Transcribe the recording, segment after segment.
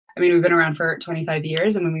I mean, we've been around for 25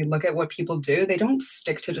 years, and when we look at what people do, they don't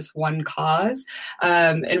stick to just one cause.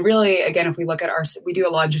 And really, again, if we look at we do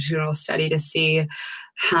a longitudinal study to see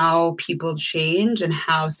how people change and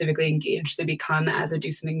how civically engaged they become as a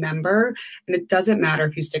Do Something member. And it doesn't matter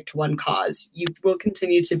if you stick to one cause. You will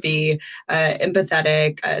continue to be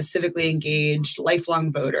empathetic, civically engaged,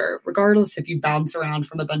 lifelong voter, regardless if you bounce around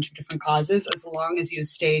from a bunch of different causes, as long as you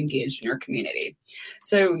stay engaged in your community.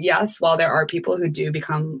 So yes, while there are people who do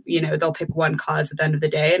become, they'll pick one cause at the end of the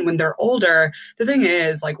day. And when they're older, the thing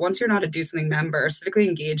is, like, once you're not a Do Something member, civically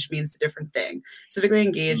engaged means a different thing. Civically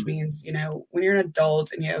engaged means, when you're an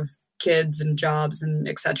adult and you have kids and jobs and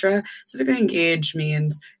etc. Civically engaged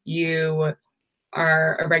means you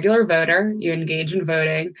are a regular voter, you engage in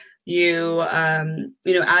voting, you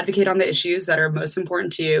advocate on the issues that are most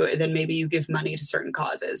important to you, and then maybe you give money to certain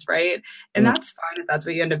causes, right? And that's fine if that's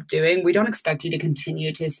what you end up doing. We don't expect you to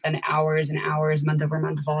continue to spend hours and hours, month over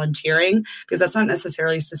month, volunteering, because that's not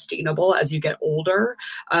necessarily sustainable as you get older,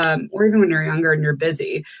 or even when you're younger and you're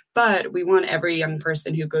busy. But we want every young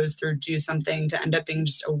person who goes through Do Something to end up being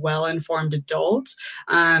just a well-informed adult,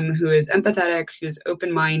 who is empathetic, who's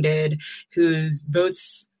open-minded, who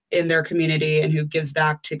votes in their community, and who gives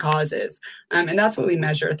back to causes. And that's what we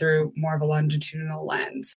measure through more of a longitudinal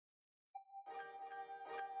lens.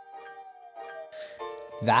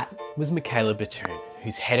 That was Michaela Batoon,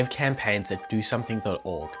 who's head of campaigns at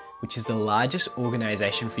DoSomething.org, which is the largest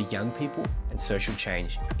organisation for young people and social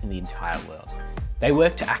change in the entire world. They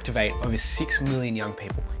work to activate over 6 million young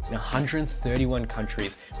people in 131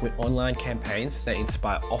 countries with online campaigns that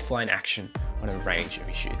inspire offline action on a range of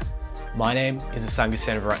issues. My name is Asangu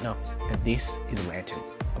Senavaratna, and this is Lantern,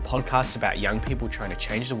 a podcast about young people trying to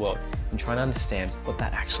change the world and trying to understand what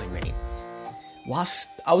that actually means. Whilst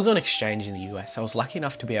I was on exchange in the US, I was lucky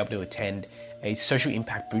enough to be able to attend a social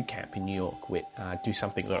impact bootcamp in New York with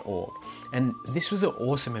DoSomething.org. And this was an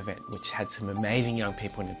awesome event which had some amazing young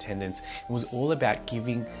people in attendance. It was all about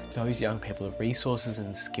giving those young people the resources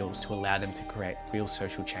and skills to allow them to create real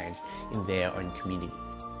social change in their own community.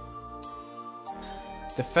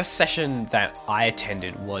 The first session that I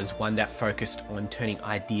attended was one that focused on turning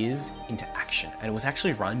ideas into action, and it was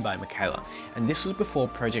actually run by Michaela. And this was before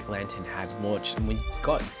Project Lantern had launched, and we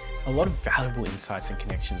got a lot of valuable insights and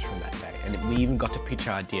connections from that day. And we even got to pitch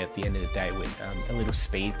our idea at the end of the day with a little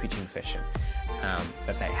speed pitching session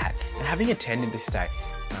that they had. And having attended this day,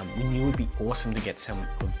 we knew it would be awesome to get some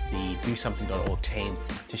of the DoSomething.org team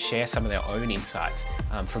to share some of their own insights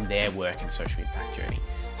from their work and social impact journey.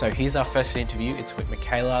 So here's our first interview. It's with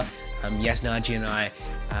Michaela. Yasnaji and I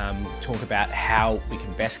talk about how we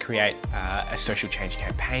can best create a social change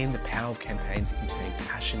campaign, the power of campaigns in turning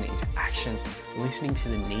passion into action, listening to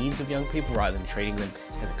the needs of young people rather than treating them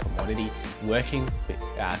as a commodity, working with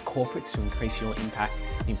corporates to increase your impact,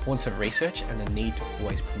 the importance of research, and the need to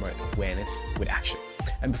always promote awareness with action.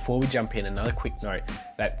 And before we jump in, another quick note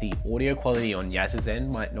that the audio quality on Yaz's end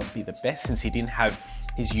might not be the best since he didn't have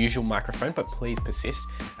his usual microphone, but please persist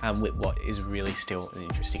with what is really still an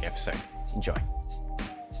interesting episode. Enjoy.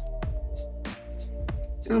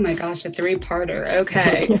 Oh my gosh, a three-parter.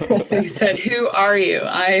 Okay. So you said, who are you?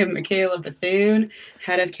 I am Michaela Batoon,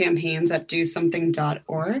 head of campaigns at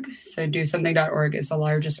DoSomething.org. So DoSomething.org is the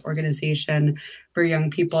largest organization for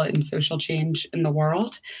young people in social change in the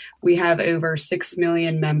world. We have over 6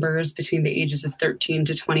 million members between the ages of 13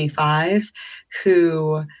 to 25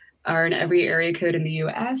 who are in every area code in the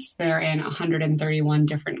US. They're in 131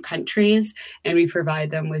 different countries, and we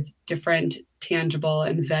provide them with different tangible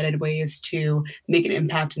and vetted ways to make an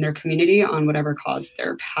impact in their community on whatever cause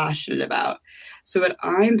they're passionate about. So what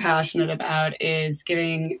I'm passionate about is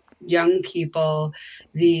giving young people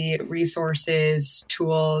the resources,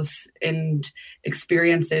 tools, and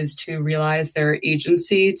experiences to realize their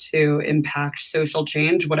agency to impact social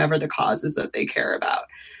change, whatever the causes that they care about.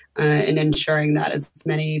 And ensuring that as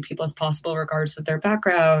many people as possible, regardless of their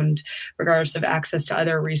background, regardless of access to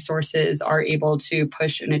other resources, are able to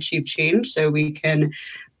push and achieve change so we can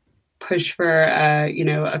push for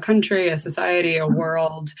a country, a society, a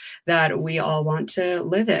world that we all want to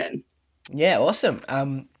live in. Yeah, awesome.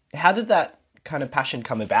 How did that kind of passion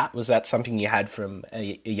come about? Was that something you had from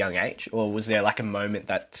a young age, or was there like a moment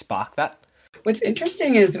that sparked that? What's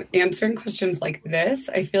interesting is answering questions like this,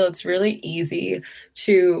 I feel it's really easy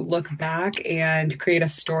to look back and create a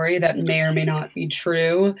story that may or may not be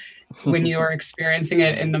true when you're experiencing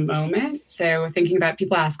it in the moment. So thinking about,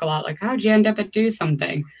 people ask a lot, like, how'd you end up at Do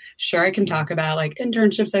Something? Sure, I can talk about like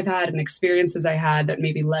internships I've had and experiences I had that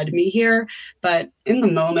maybe led me here. But in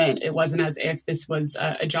the moment, it wasn't as if this was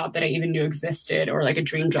a job that I even knew existed or like a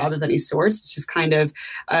dream job of any sort. It's just kind of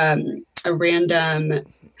a random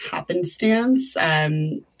happenstance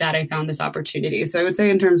that I found this opportunity. So I would say,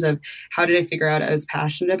 in terms of how did I figure out I was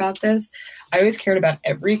passionate about this, I always cared about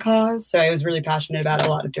every cause. So I was really passionate about a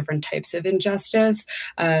lot of different types of injustice.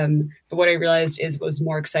 But what I realized is was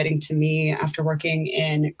more exciting to me after working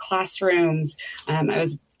in classrooms. I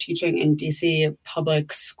was teaching in DC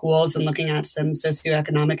public schools and looking at some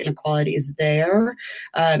socioeconomic inequalities there,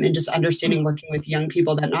 and just understanding, working with young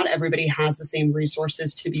people, that not everybody has the same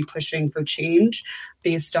resources to be pushing for change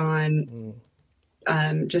based on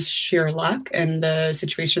just sheer luck and the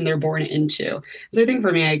situation they're born into. So I think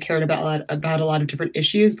for me, I cared about a lot of different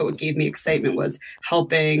issues, but what gave me excitement was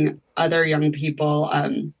helping other young people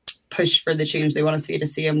push for the change they want to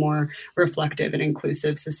see a more reflective and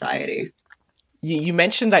inclusive society. You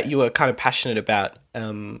mentioned that you were kind of passionate about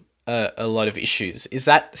a lot of issues. Is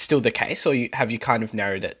that still the case, or have you kind of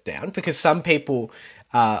narrowed it down? Because some people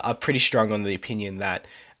are pretty strong on the opinion that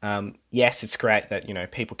yes, it's great that, you know,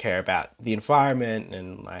 people care about the environment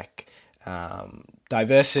and like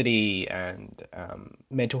diversity and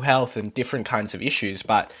mental health and different kinds of issues,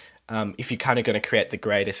 but if you're kind of going to create the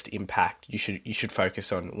greatest impact, you should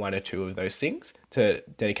focus on one or two of those things to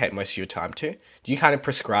dedicate most of your time to. Do you kind of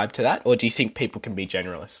prescribe to that, or do you think people can be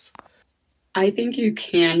generalists? I think you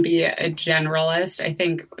can be a generalist. I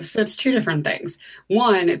think so. It's two different things.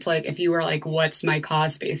 One, it's like if you were like, what's my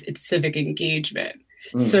cause space? It's civic engagement.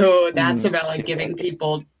 So that's about like giving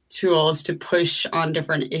people tools to push on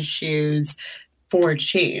different issues for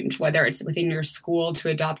change, whether it's within your school to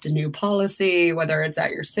adopt a new policy, whether it's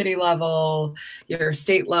at your city level, your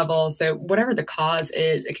state level. So whatever the cause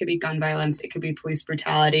is, it could be gun violence, it could be police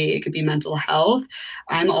brutality, it could be mental health.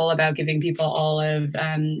 I'm all about giving people all of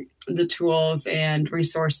the tools and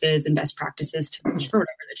resources and best practices to push for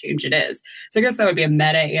whatever the change it is. So I guess that would be a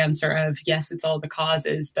meta answer of, yes, it's all the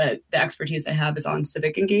causes, but the expertise I have is on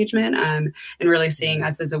civic engagement, and really seeing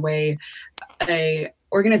us as a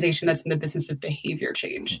organization that's in the business of behavior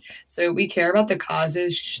change. So we care about the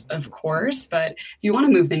causes, of course, but if you want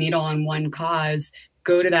to move the needle on one cause,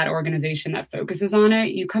 go to that organization that focuses on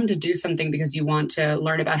it. You come to Do Something because you want to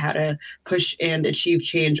learn about how to push and achieve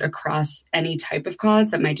change across any type of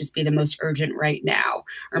cause that might just be the most urgent right now,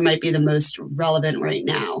 or might be the most relevant right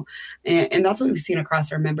now. And that's what we've seen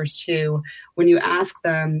across our members too. When you ask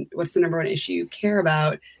them, what's the number one issue you care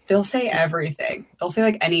about? They'll say everything. They'll say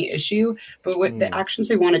like any issue, but what the actions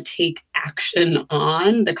they want to take action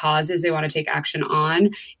on, the causes they want to take action on,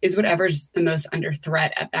 is whatever's the most under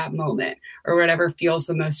threat at that moment, or whatever feels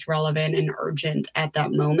the most relevant and urgent at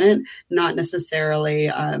that moment, not necessarily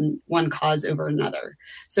one cause over another.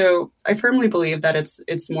 So I firmly believe that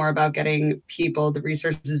it's more about getting people the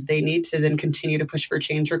resources they need to then continue to push for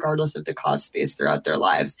change, regardless of the cause space throughout their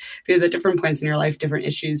lives, because at different points in your life, different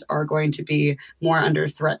issues are going to be more under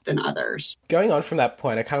threat than others. Going on from that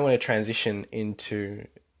point, I kind of want to transition into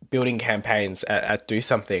building campaigns at Do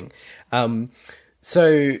Something.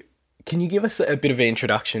 So can you give us a bit of an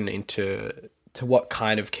introduction into what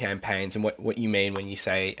kind of campaigns and what you mean when you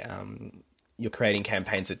say you're creating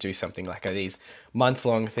campaigns that Do Something? Like, are these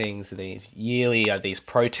month-long things? Are these yearly? Are these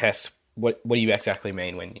protests? What do you exactly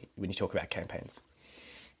mean when you talk about campaigns?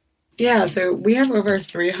 Yeah, so we have over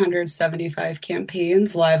 375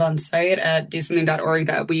 campaigns live on site at dosomething.org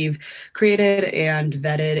that we've created and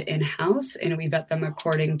vetted in-house, and we vet them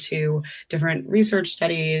according to different research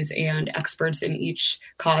studies and experts in each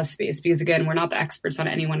cause space. Because again, we're not the experts on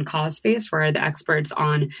any one cause space, we're the experts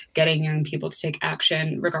on getting young people to take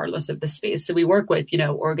action regardless of the space. So we work with,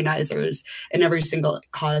 organizers in every single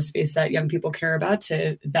cause space that young people care about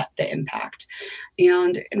to vet the impact.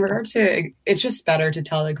 And in regards to, it's just better to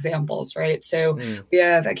tell examples, right? So we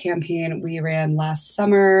have a campaign we ran last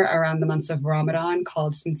summer around the months of Ramadan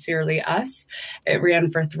called Sincerely Us. It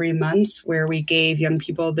ran for 3 months, where we gave young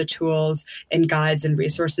people the tools and guides and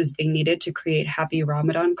resources they needed to create happy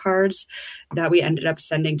Ramadan cards that we ended up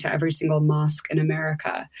sending to every single mosque in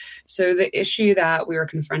America. So the issue that we were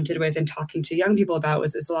confronted with and talking to young people about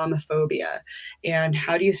was Islamophobia. And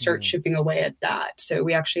how do you start chipping away at that? So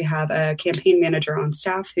we actually have a campaign manager on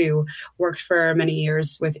staff who worked for many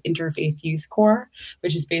years with Interfaith Youth Corps,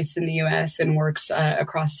 which is based in the US and works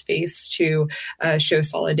across faiths to show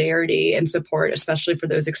solidarity and support, especially for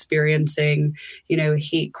those experiencing,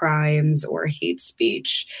 hate crimes or hate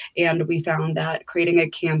speech. And we found that creating a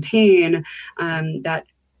campaign that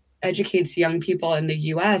educates young people in the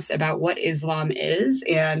US about what Islam is,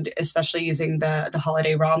 and especially using the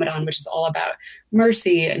holiday Ramadan, which is all about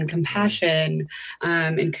mercy and compassion,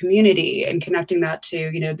 and community, and connecting that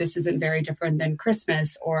to, this isn't very different than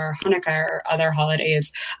Christmas or Hanukkah or other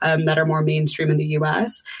holidays that are more mainstream in the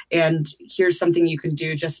US. And here's something you can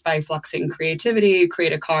do just by flexing creativity: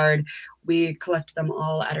 create a card. We collected them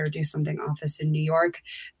all at our Do Something office in New York,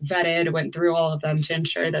 vetted, went through all of them to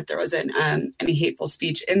ensure that there wasn't any hateful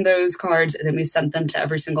speech in those cards, and then we sent them to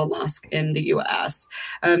every single mosque in the US.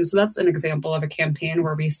 So that's an example of a campaign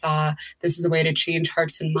where we saw this is a way to change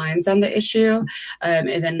hearts and minds on the issue.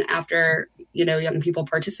 And then after, young people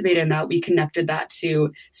participated in that, we connected that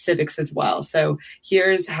to civics as well. So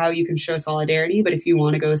here's how you can show solidarity, but if you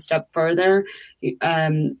want to go a step further,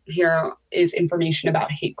 here is information about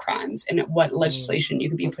hate crimes and what legislation you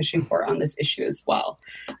could be pushing for on this issue as well.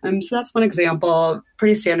 So that's one example.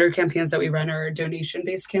 Pretty standard campaigns that we run are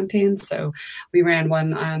donation-based campaigns. So we ran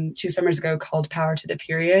one 2 summers ago called Power to the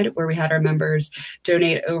Period, where we had our members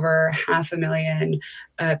donate over 500,000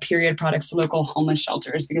 period products to local homeless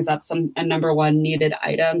shelters, because that's a number one needed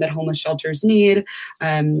item that homeless shelters need,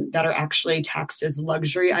 that are actually taxed as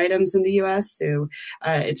luxury items in the US. So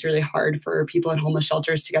it's really hard for people in homeless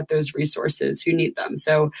shelters to get those resources who need them.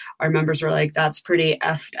 So our members were like, that's pretty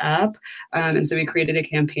effed up. And so we created a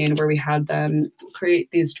campaign where we had them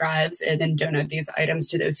create these drives and then donate these items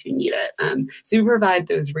to those who need it. So we provide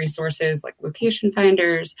those resources like location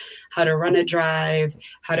finders, how to run a drive,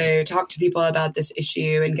 how to talk to people about this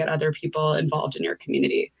issue and get other people involved in your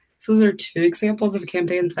community. So those are 2 examples of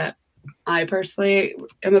campaigns that I personally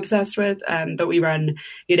am obsessed with, but we run,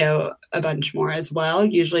 a bunch more as well.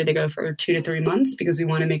 Usually they go for 2 to 3 months, because we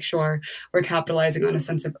want to make sure we're capitalizing on a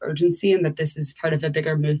sense of urgency, and that this is part of a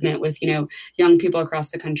bigger movement with, young people across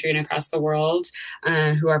the country and across the world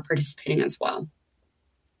who are participating as well.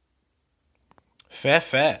 Fair.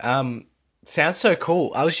 Sounds so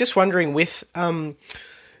cool. I was just wondering,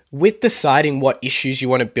 with deciding what issues you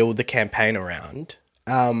want to build the campaign around,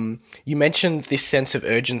 you mentioned this sense of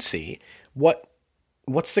urgency.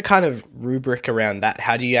 What's the kind of rubric around that?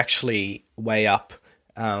 How do you actually weigh up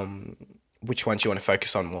which ones you want to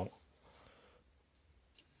focus on more?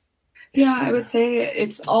 Yeah, I would say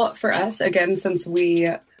it's all for us, again, since we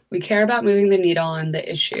care about moving the needle on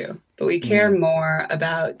the issue, but we care more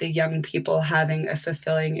about the young people having a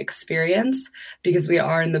fulfilling experience, because we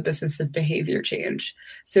are in the business of behavior change.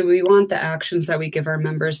 So we want the actions that we give our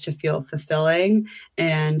members to feel fulfilling,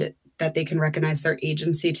 and that they can recognize their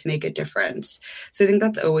agency to make a difference. So I think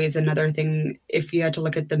that's always another thing. If you had to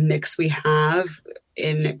look at the mix we have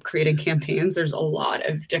in creating campaigns, there's a lot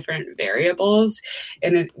of different variables,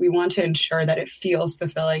 and we want to ensure that it feels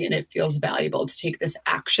fulfilling and it feels valuable to take this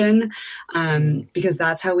action, because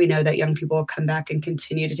that's how we know that young people will come back and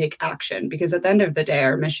continue to take action. Because at the end of the day,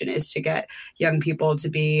 our mission is to get young people to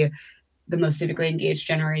be the most civically engaged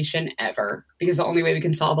generation ever, because the only way we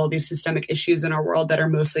can solve all these systemic issues in our world that are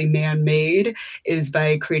mostly man-made is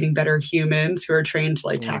by creating better humans who are trained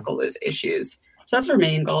to tackle those issues. So that's our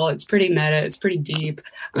main goal. It's pretty meta, it's pretty deep,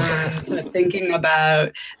 but thinking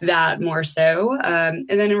about that more so. And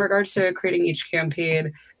then in regards to creating each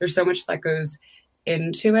campaign, there's so much that goes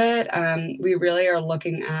into it. We really are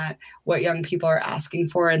looking at what young people are asking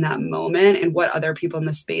for in that moment, and what other people in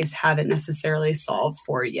the space haven't necessarily solved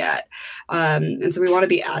for yet. And so we want to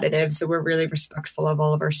be additive. So we're really respectful of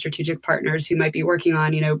all of our strategic partners who might be working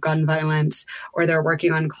on, gun violence, or they're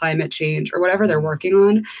working on climate change, or whatever they're working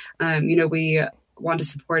on. We want to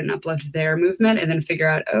support and uplift their movement, and then figure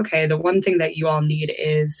out, okay, the one thing that you all need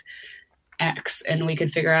is X, and we can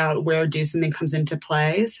figure out where Do Something comes into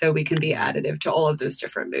play, so we can be additive to all of those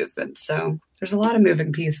different movements. So there's a lot of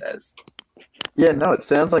moving pieces. Yeah, no, it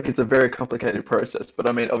sounds like it's a very complicated process, but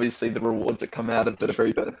I mean, obviously the rewards that come out of it are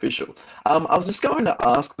very beneficial. I was just going to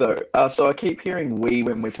ask though, so I keep hearing we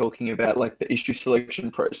when we're talking about like the issue selection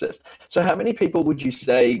process. So how many people would you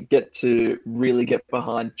say get to really get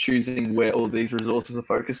behind choosing where all these resources are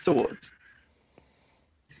focused towards?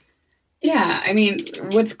 Yeah, I mean,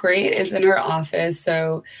 what's great is in our office,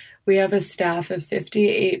 so we have a staff of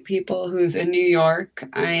 58 people who's in New York,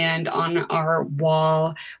 and on our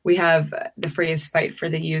wall, we have the phrase "fight for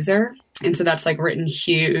the user." And so that's like written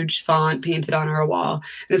huge font painted on our wall.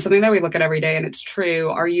 And it's something that we look at every day. And it's true.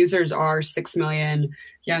 Our users are 6 million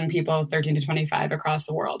young people, 13 to 25 across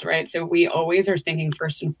the world, right? So we always are thinking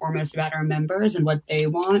first and foremost about our members and what they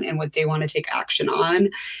want and what they want to take action on.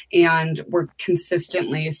 And we're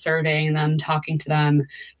consistently surveying them, talking to them.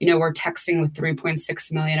 We're texting with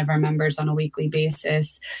 3.6 million of our members on a weekly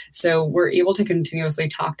basis. So we're able to continuously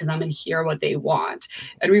talk to them and hear what they want.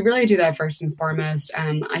 And we really do that first and foremost.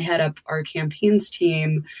 I head up our campaigns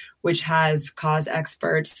team, which has cause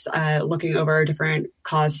experts looking over different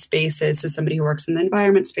cause spaces. So somebody who works in the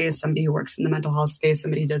environment space, somebody who works in the mental health space,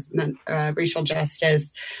 somebody who does racial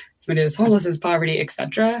justice, somebody who does homelessness, poverty,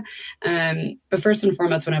 etc. But first and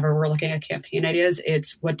foremost, whenever we're looking at campaign ideas,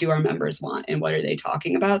 it's what do our members want and what are they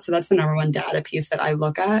talking about? So that's the number one data piece that I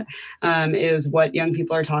look at, is what young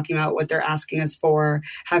people are talking about, what they're asking us for,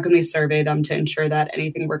 how can we survey them to ensure that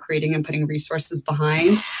anything we're creating and putting resources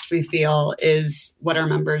behind, we feel is what our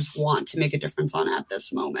members want to make a difference on at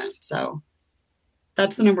this moment. So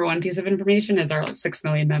that's the number one piece of information is our 6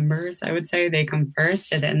 million members. I would say they come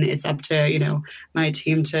first, and then it's up to, my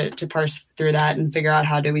team to parse through that and figure out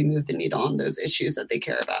how do we move the needle on those issues that they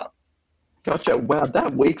care about. Gotcha. Wow,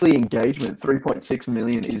 that weekly engagement, 3.6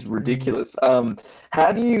 million, is ridiculous.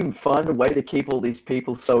 How do you find a way to keep all these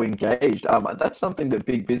people so engaged? That's something that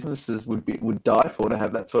big businesses would die for, to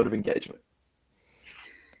have that sort of engagement.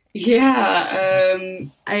 Yeah,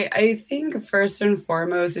 I think first and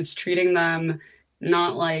foremost, it's treating them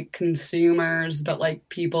not like consumers, but like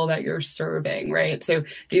people that you're serving, right? So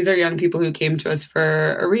these are young people who came to us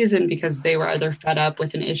for a reason because they were either fed up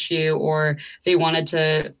with an issue or they wanted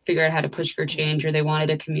to figure out how to push for change, or they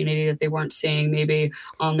wanted a community that they weren't seeing maybe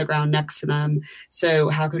on the ground next to them. So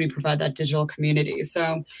how could we provide that digital community?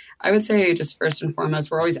 So I would say just first and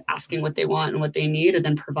foremost, we're always asking what they want and what they need and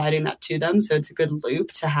then providing that to them. So it's a good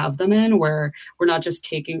loop to have them in where we're not just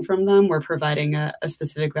taking from them, we're providing a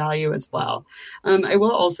specific value as well. I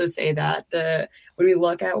will also say that when we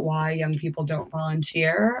look at why young people don't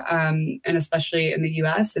volunteer, and especially in the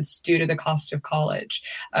US, it's due to the cost of college.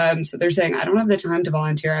 So they're saying, I don't have the time to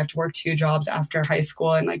volunteer. I have to work 2 jobs after high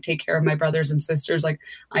school and like take care of my brothers and sisters. Like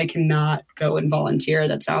I cannot go and volunteer.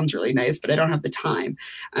 That sounds really nice, but I don't have the time.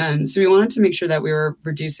 So we wanted to make sure that we were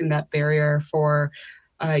reducing that barrier for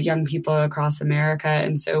young people across America.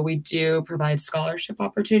 And so we do provide scholarship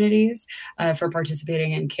opportunities for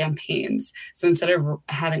participating in campaigns. So instead of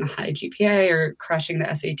having a high GPA or crushing the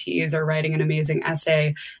SATs or writing an amazing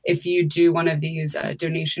essay, if you do one of these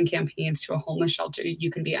donation campaigns to a homeless shelter,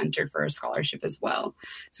 you can be entered for a scholarship as well.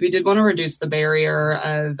 So we did want to reduce the barrier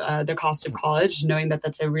of the cost of college, knowing that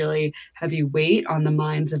that's a really heavy weight on the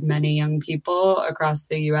minds of many young people across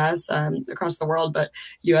the US, across the world, but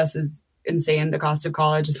US is insane, the cost of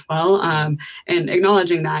college as well, and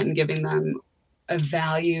acknowledging that and giving them a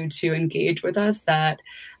value to engage with us that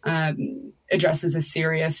addresses a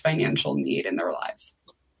serious financial need in their lives.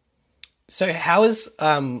 So how is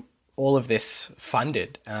all of this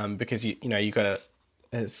funded? Because you've got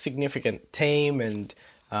a significant team and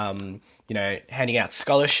handing out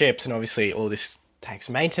scholarships, and obviously all this takes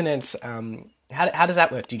maintenance. How does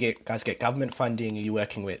that work? Do you guys get government funding? Are you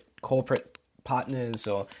working with corporate partners,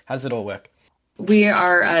 or how does it all work? We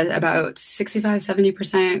are about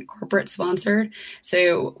 65-70% corporate sponsored.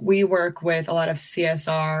 So we work with a lot of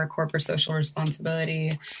CSR, corporate social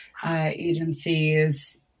responsibility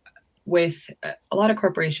agencies, with a lot of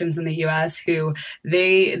corporations in the US who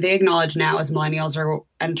they acknowledge now, as millennials are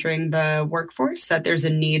entering the workforce, that there's a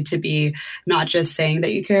need to be not just saying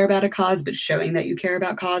that you care about a cause, but showing that you care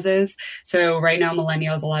about causes. So right now,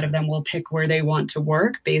 millennials, a lot of them will pick where they want to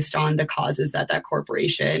work based on the causes that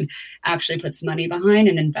corporation actually puts money behind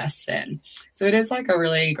and invests in. So it is like a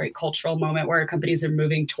really great cultural moment where companies are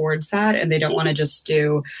moving towards that, and they don't want to just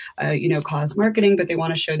do, cause marketing, but they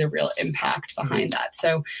want to show the real impact behind that.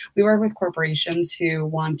 So we work with corporations who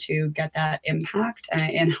want to get that impact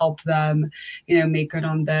and help them, make good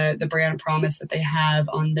on the brand promise that they have,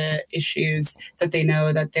 on the issues that they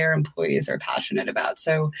know that their employees are passionate about.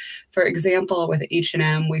 So, for example, with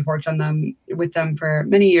H&M, we've worked with them for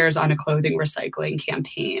many years on a clothing recycling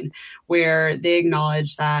campaign where they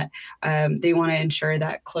acknowledge that they want to ensure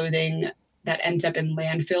that clothing that ends up in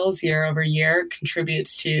landfills year over year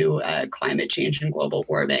contributes to climate change and global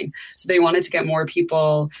warming. So they wanted to get more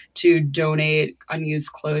people to donate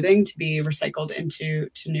unused clothing to be recycled into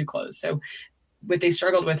new clothes. So what they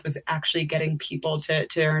struggled with was actually getting people to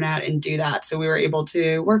turn out and do that. So we were able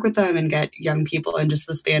to work with them and get young people in just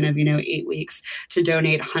the span of 8 weeks to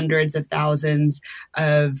donate hundreds of thousands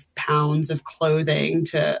of pounds of clothing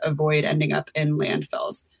to avoid ending up in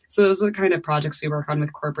landfills. So those are the kind of projects we work on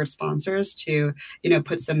with corporate sponsors to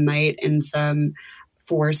put some might and some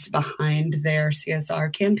force behind their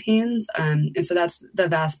CSR campaigns. And so that's the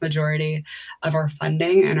vast majority of our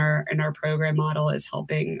funding, and our program model is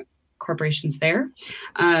helping corporations there.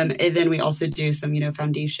 And then we also do some,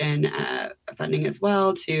 foundation funding as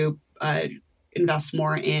well to invest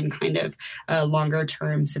more in kind of longer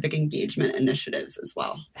term civic engagement initiatives as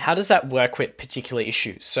well. How does that work with particular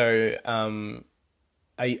issues? So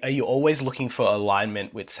are you always looking for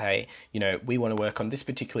alignment with, say, we want to work on this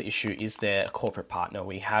particular issue? Is there a corporate partner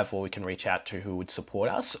we have or we can reach out to who would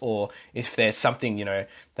support us? Or if there's something,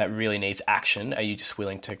 that really needs action, are you just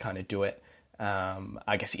willing to kind of do it,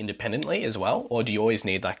 I guess, independently as well? Or do you always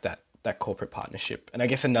need like that corporate partnership? And I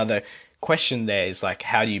guess another question there is like,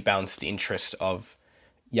 how do you balance the interest of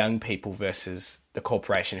young people versus the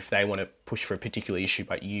corporation if they want to push for a particular issue,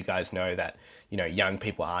 but you guys know that, young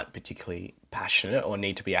people aren't particularly passionate or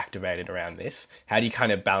need to be activated around this? How do you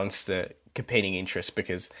kind of balance the competing interests?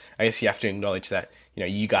 Because I guess you have to acknowledge that,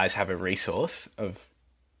 you guys have a resource of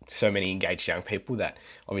so many engaged young people that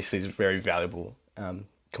obviously is a very valuable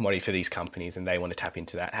commodity for these companies, and they want to tap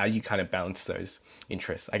into that. How do you kind of balance those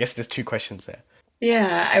interests? I guess there's two questions there.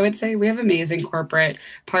 Yeah, I would say we have amazing corporate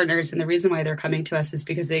partners. And the reason why they're coming to us is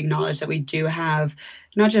because they acknowledge that we do have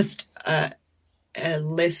not just a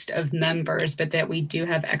list of members, but that we do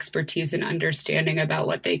have expertise and understanding about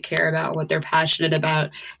what they care about, what they're passionate about.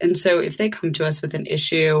 And so if they come to us with an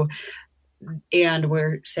issue and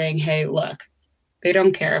we're saying, hey, look, they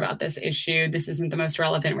don't care about this issue. This isn't the most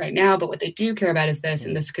relevant right now, but what they do care about is this,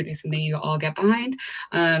 and this could be something you all get behind.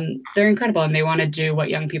 They're incredible, and they want to do what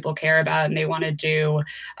young people care about, and they want to do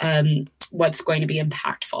what's going to be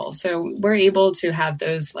impactful. So we're able to have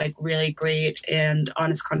those like really great and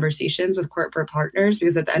honest conversations with corporate partners,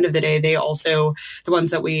 because at the end of the day, they also, the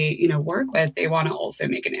ones that we work with, they want to also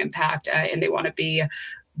make an impact, and they want to be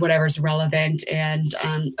whatever's relevant and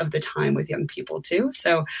of the time with young people too.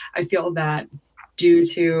 So I feel that due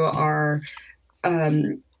to our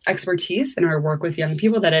expertise and our work with young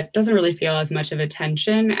people, that it doesn't really feel as much of a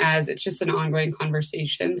tension as it's just an ongoing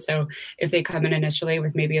conversation. So if they come in initially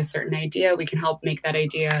with maybe a certain idea, we can help make that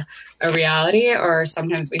idea a reality, or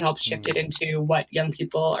sometimes we help shift it into what young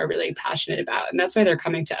people are really passionate about. And that's why they're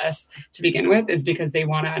coming to us to begin with, is because they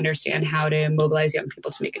want to understand how to mobilize young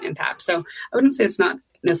people to make an impact. So I wouldn't say it's not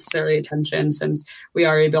necessarily a tension, since we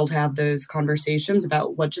are able to have those conversations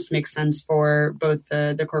about what just makes sense for both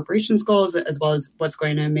the corporation's goals as well as what's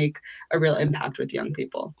going to make a real impact with young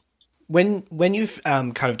people. When you've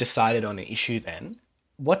kind of decided on an issue, then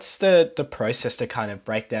what's the process to kind of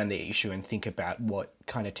break down the issue and think about what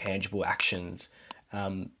kind of tangible actions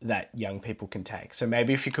that young people can take? So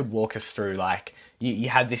maybe if you could walk us through, like you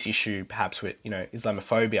had this issue perhaps with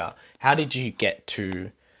Islamophobia. How did you get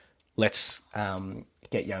to let's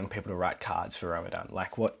get young people to write cards for Ramadan?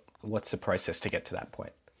 Like what's the process to get to that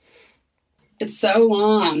point? It's so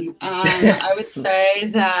long. I would say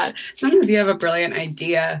that sometimes you have a brilliant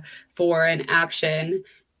idea for an action,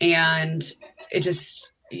 and it just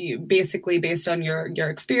basically based on your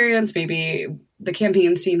experience, maybe the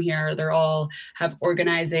campaigns team here, they're all have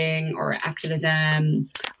organizing or activism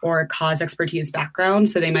or cause expertise background.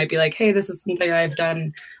 So they might be like, hey, this is something I've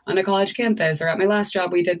done on a college campus, or at my last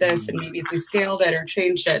job, we did this, and maybe if we scaled it or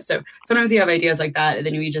changed it. So sometimes you have ideas like that, and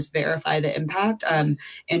then you just verify the impact, and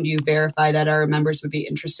you verify that our members would be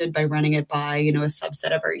interested by running it by, a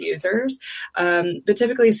subset of our users. But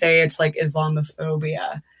typically say it's like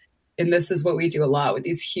Islamophobia. And this is what we do a lot with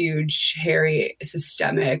these huge, hairy,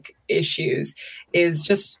 systemic issues,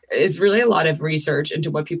 is really a lot of research into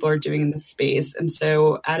what people are doing in this space. And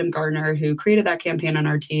so Adam Gardner, who created that campaign on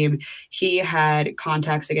our team, he had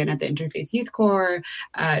contacts again at the Interfaith Youth Corps,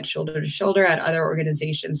 at Shoulder to Shoulder, at other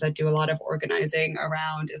organizations that do a lot of organizing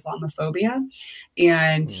around Islamophobia.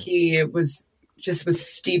 And he was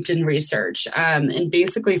steeped in research. And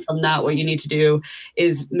basically from that, what you need to do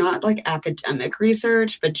is not like academic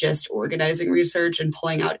research, but just organizing research and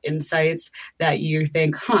pulling out insights that you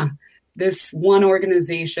think, this one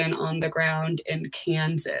organization on the ground in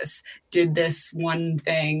Kansas did this one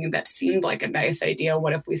thing that seemed like a nice idea.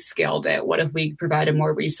 What if we scaled it? What if we provided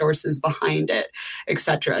more resources behind it,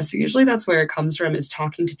 etc.? So usually that's where it comes from, is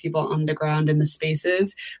talking to people on the ground in the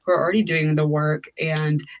spaces who are already doing the work,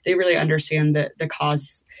 and they really understand the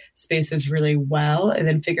cause spaces really well, and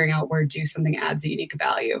then figuring out where do something adds a unique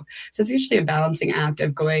value. So it's usually a balancing act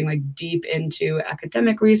of going like deep into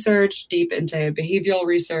academic research, deep into behavioral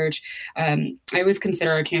research. I always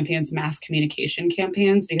consider our campaigns mass communication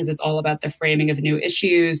campaigns, because it's all about the framing of new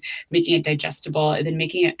issues, making it digestible, and then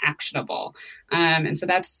making it actionable. And so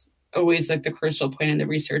that's always like the crucial point in the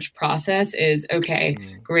research process is, okay,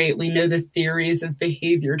 great, we know the theories of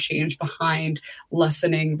behavior change behind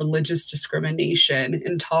lessening religious discrimination,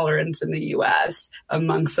 intolerance in the US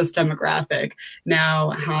amongst this demographic.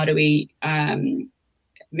 Now, how do we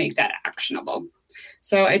make that actionable?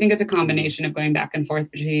 So I think it's a combination of going back and forth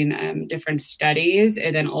between different studies,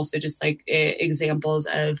 and then also just like examples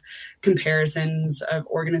of comparisons of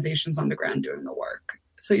organizations on the ground doing the work.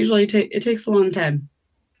 So usually it takes a long time.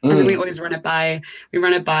 And then we always run it by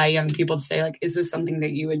young people to say, like, is this something that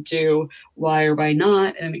you would do? Why or why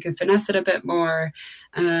not? And then we can finesse it a bit more.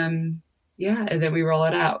 And then we roll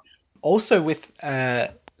it out. Also with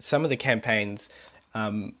some of the campaigns,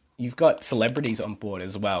 you've got celebrities on board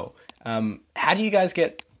as well. How do you guys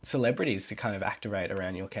get celebrities to kind of activate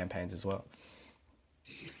around your campaigns as well?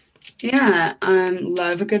 Yeah,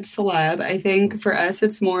 love a good celeb. I think for us,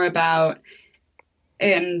 it's more about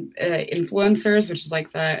influencers, which is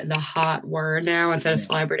like the hot word now instead of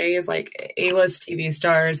celebrities. Like A-list TV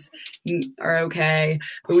stars are okay,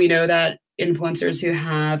 but we know that influencers who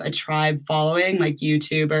have a tribe following, like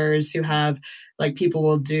YouTubers who have like people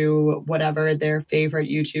will do whatever their favorite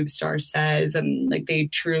YouTube star says, and like they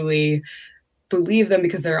truly believe them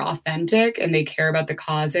because they're authentic and they care about the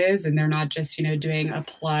causes, and they're not just, doing a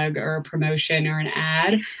plug or a promotion or an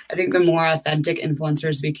ad. I think the more authentic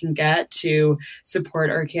influencers we can get to support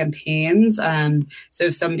our campaigns. So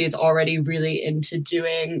if somebody's already really into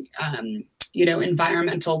doing,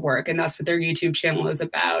 environmental work, and that's what their YouTube channel is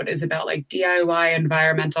about like DIY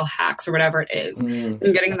environmental hacks or whatever it is, and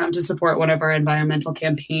getting them to support one of our environmental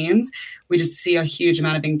campaigns, we just see a huge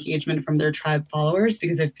amount of engagement from their tribe followers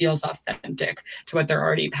because it feels authentic to what they're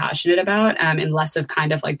already passionate about, and less of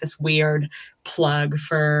kind of like this weird plug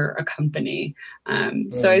for a company.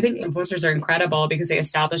 So I think influencers are incredible because they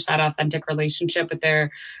establish that authentic relationship with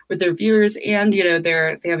their viewers, and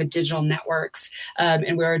they have a digital networks,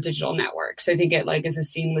 and we're a digital network. So I think it like is a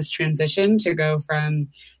seamless transition to go from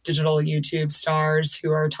digital YouTube stars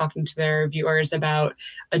who are talking to their viewers about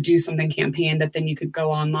a do something campaign that then you could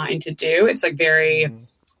go online to do. It's like very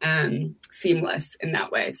seamless in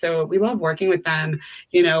that way. So we love working with them.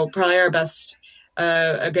 Probably our best,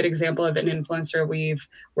 a good example of an influencer we've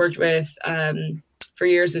worked with for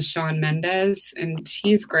years is Shawn Mendes, and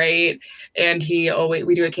he's great. And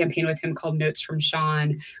we do a campaign with him called Notes from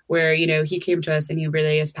Shawn, where, he came to us and he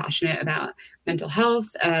really is passionate about mental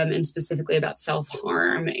health, and specifically about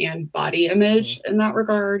self-harm and body image in that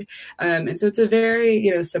regard. And so it's a very,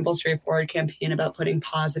 simple, straightforward campaign about putting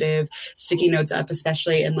positive sticky notes up,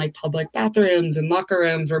 especially in like public bathrooms and locker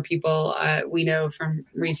rooms where people, we know from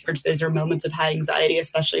research, those are moments of high anxiety,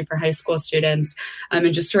 especially for high school students,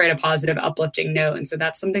 and just to write a positive, uplifting note. And so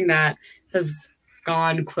that's something that has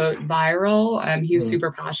gone, quote, viral. He's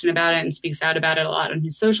super passionate about it and speaks out about it a lot on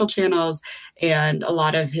his social channels. And a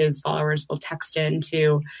lot of his followers will text in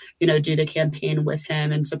to, do the campaign with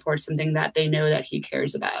him and support something that they know that he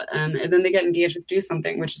cares about. And then they get engaged with Do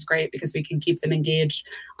Something, which is great because we can keep them engaged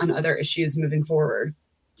on other issues moving forward.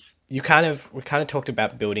 We kind of talked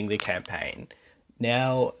about building the campaign.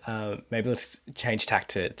 Now, maybe let's change tack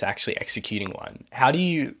to actually executing one. How do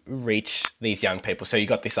you reach these young people? So you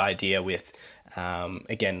got this idea with,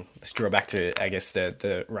 again, let's draw back to, I guess,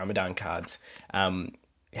 the Ramadan cards.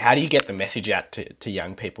 How do you get the message out to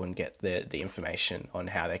young people and get the information on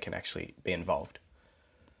how they can actually be involved?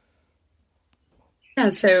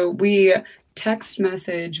 Yeah, so we text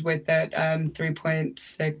message with that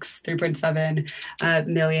 3.7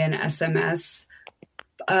 million SMS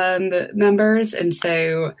members. And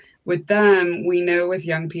so with them, we know with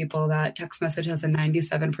young people that text message has a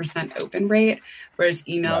 97% open rate, whereas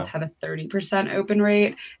emails have a 30% open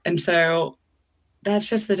rate. And so that's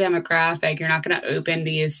just the demographic. You're not going to open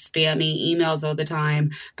these spammy emails all the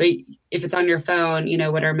time. But if it's on your phone,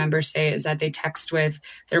 what our members say is that they text with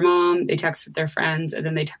their mom, they text with their friends, and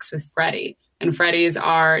then they text with Freddie. And Freddie's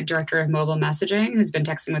our director of mobile messaging, who's been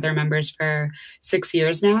texting with our members for 6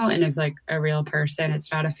 years now and is like a real person.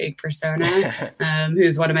 It's not a fake persona,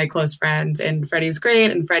 who's one of my close friends. And Freddie's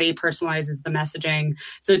great. And Freddie personalizes the messaging.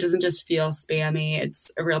 So it doesn't just feel spammy.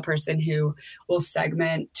 It's a real person who will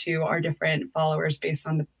segment to our different followers based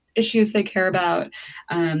on the issues they care about.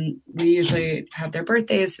 We usually have their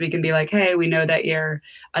birthdays, so we can be like, hey, we know that you're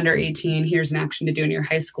under 18. Here's an action to do in your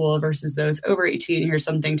high school versus those over 18. Here's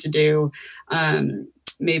something to do.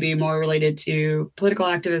 Maybe more related to political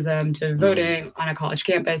activism, to voting on a college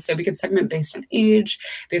campus. So we could segment based on age,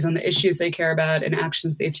 based on the issues they care about and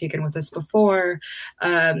actions they've taken with us before.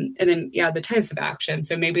 And then, the types of action.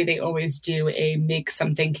 So maybe they always do a make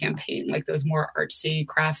something campaign, like those more artsy,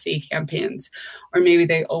 craftsy campaigns. Or maybe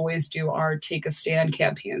they always do our take a stand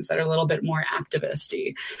campaigns that are a little bit more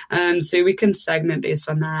activisty. So we can segment based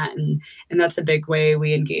on that. And that's a big way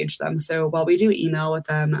we engage them. So while we do email with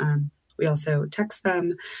them, we also text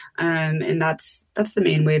them, and that's the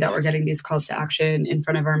main way that we're getting these calls to action in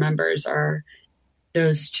front of our members are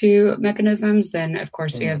those two mechanisms. Then, of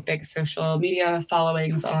course, we have big social media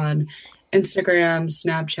followings on Instagram,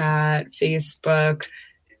 Snapchat, Facebook,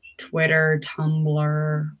 Twitter,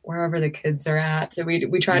 Tumblr, wherever the kids are at. So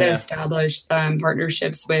we try to establish some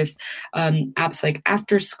partnerships with apps like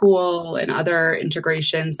After School and other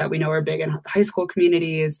integrations that we know are big in high school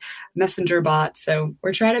communities, messenger bots. So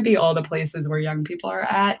we're trying to be all the places where young people are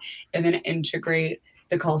at and then integrate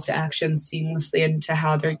the calls to action seamlessly into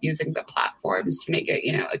how they're using the platforms to make it,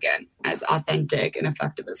 again, as authentic and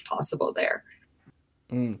effective as possible there.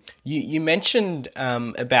 You mentioned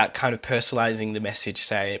about kind of personalizing the message,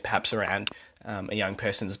 say perhaps around a young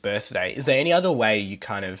person's birthday. Is there any other way you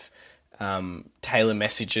kind of tailor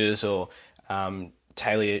messages or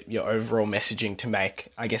tailor your overall messaging to make,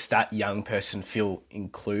 I guess, that young person feel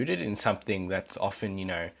included in something that's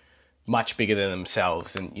often, much bigger than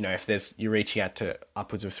themselves? And, if you're reaching out to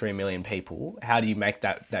upwards of 3 million people, how do you make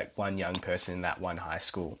that one young person in that one high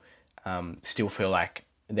school still feel like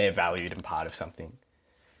they're valued and part of something?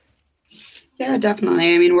 Yeah,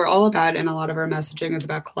 definitely. I mean, we're all about, and a lot of our messaging is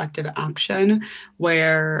about collective action,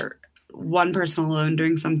 where one person alone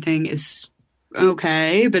doing something is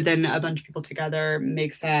okay, but then a bunch of people together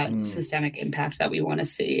makes that systemic impact that we want to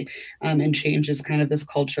see, and changes kind of this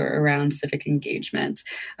culture around civic engagement.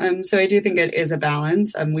 So I do think it is a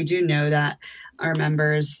balance. We do know that our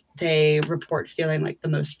members, they report feeling like the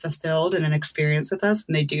most fulfilled in an experience with us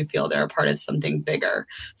when they do feel they're a part of something bigger.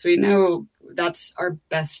 So we know that's our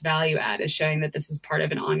best value add, is showing that this is part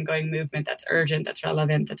of an ongoing movement that's urgent, that's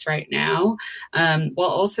relevant, that's right now. While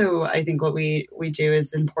also, I think what we do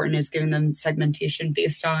is important is giving them segmentation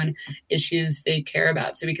based on issues they care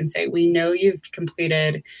about. So we can say, we know you've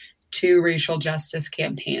completed 2 racial justice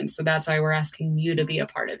campaigns, so that's why we're asking you to be a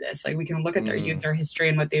part of this. Like, we can look at their user history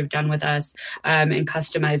and what they've done with us, and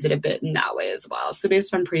customize it a bit in that way as well. So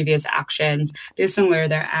based on previous actions, based on where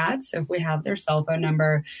they're at. So if we have their cell phone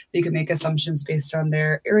number, we can make assumptions based on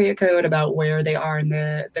their area code about where they are in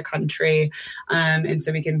the country. And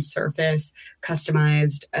so we can surface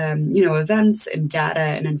customized, events and data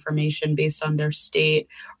and information based on their state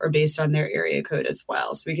or based on their area code as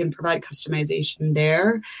well. So we can provide customization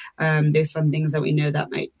there, based on things that we know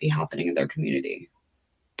that might be happening in their community.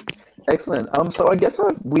 Excellent. So I guess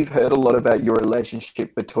we've heard a lot about your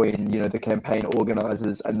relationship between, the campaign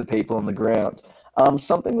organizers and the people on the ground.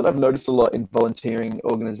 Something that I've noticed a lot in volunteering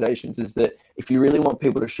organizations is that if you really want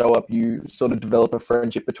people to show up, you sort of develop a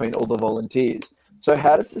friendship between all the volunteers. So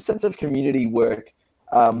how does the sense of community work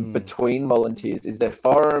between volunteers? Is there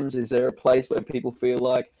forums? Is there a place where people feel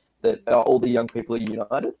like that all the young people are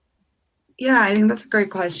united? Yeah, I think that's a great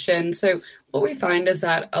question. So what we find is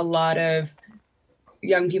that a lot of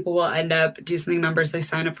young people will end up do something, members, they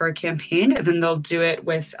sign up for a campaign and then they'll do it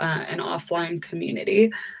with an offline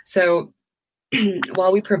community. So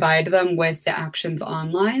while we provide them with the actions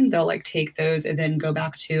online, they'll take those and then go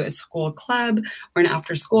back to a school club or an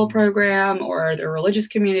after school program or their religious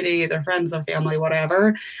community, their friends, their family,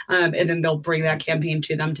 whatever. And then they'll bring that campaign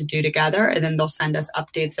to them to do together. And then they'll send us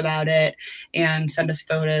updates about it and send us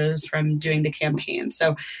photos from doing the campaign.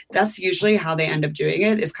 So that's usually how they end up doing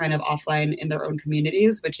it, is kind of offline in their own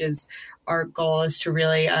communities, which is our goal, is to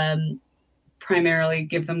really primarily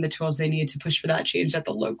give them the tools they need to push for that change at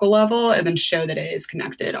the local level and then show that it is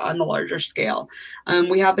connected on the larger scale.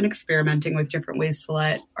 We have been experimenting with different ways to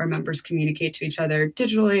let our members communicate to each other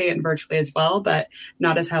digitally and virtually as well, but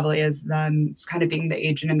not as heavily as them kind of being the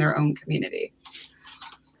agent in their own community.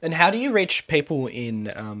 And how do you reach people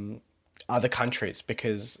in other countries?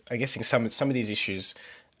 Because I guess some of these issues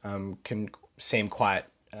can seem quite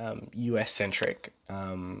US centric.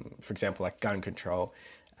 For example, like gun control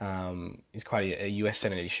is quite a US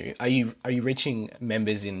centered issue. Are you reaching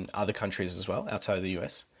members in other countries as well outside of the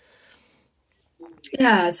US?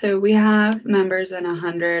 Yeah, so we have members in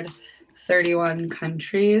 131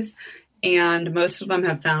 countries, and most of them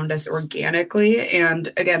have found us organically.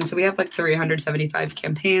 And again, so we have like 375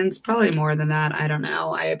 campaigns, probably more than that. I don't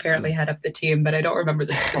know. I apparently head up the team, but I don't remember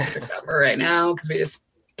the specific number right now because we just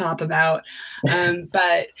pop them out.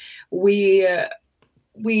 But we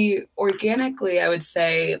organically, I would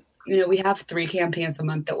say, we have 3 campaigns a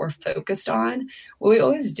month that we're focused on. What we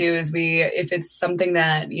always do is if it's something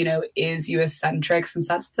that, is US centric, since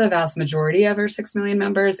that's the vast majority of our 6 million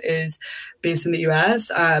members is based in the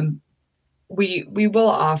US, we will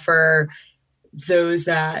offer those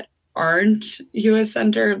that aren't US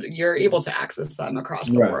centered, you're able to access them across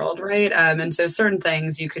the world, right? And so certain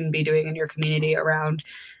things you can be doing in your community around,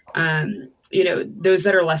 those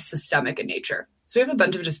that are less systemic in nature. So we have a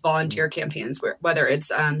bunch of just volunteer campaigns, whether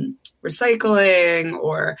it's recycling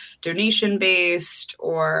or donation-based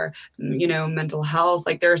or, mental health.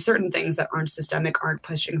 Like there are certain things that aren't systemic, aren't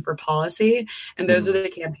pushing for policy. And those are the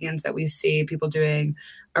campaigns that we see people doing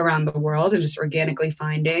around the world and just organically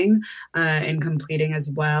finding and completing as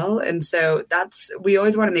well. And so we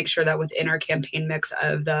always want to make sure that within our campaign mix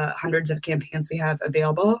of the hundreds of campaigns we have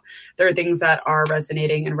available, there are things that are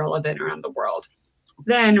resonating and relevant around the world.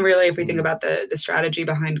 Then really, if we think about the strategy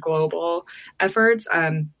behind global efforts,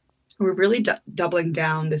 we're really doubling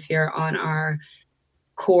down this year on our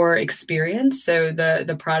core experience. So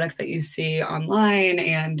the product that you see online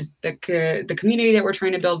and the community that we're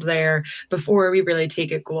trying to build there before we really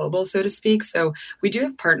take it global, so to speak. So we do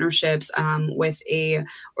have partnerships with a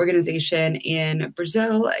organization in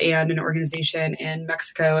Brazil and an organization in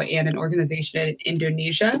Mexico and an organization in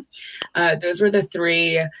Indonesia. Those were the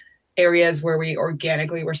 3 areas where we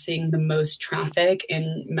organically were seeing the most traffic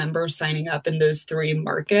and members signing up in those 3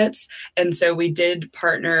 markets. And so we did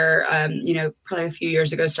partner, probably a few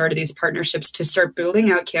years ago, started these partnerships to start building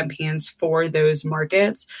out campaigns for those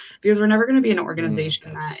markets, because we're never going to be an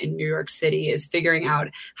organization that in New York City is figuring out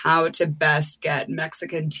how to best get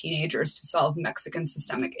Mexican teenagers to solve Mexican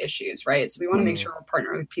systemic issues, right? So we want to make sure we're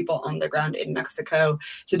partnering with people on the ground in Mexico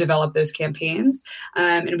to develop those campaigns.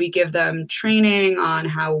 And we give them training on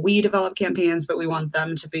how we develop campaigns, but we want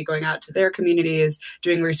them to be going out to their communities,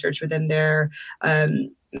 doing research within their,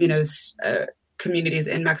 communities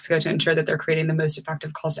in Mexico to ensure that they're creating the most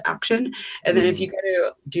effective calls to action. And then if you go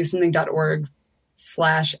to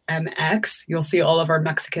dosomething.org/MX, you'll see all of our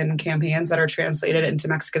Mexican campaigns that are translated into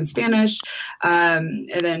Mexican Spanish. And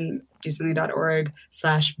then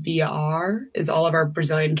dosomething.org/BR is all of our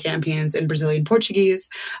Brazilian campaigns in Brazilian Portuguese.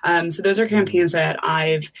 So those are campaigns that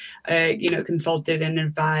I've, consulted and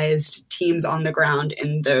advised teams on the ground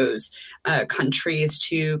in those countries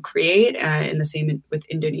to create, and the same with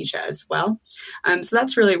Indonesia as well. So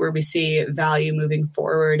that's really where we see value moving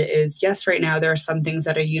forward is, yes, right now there are some things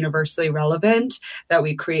that are universally relevant that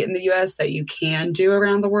we create in the US that you can do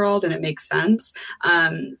around the world, and it makes sense.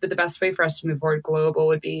 But the best way for us to move forward global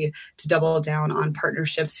would be to double down on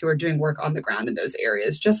partnerships who are doing work on the ground in those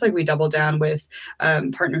areas, just like we double down with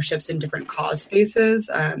partnerships in different cause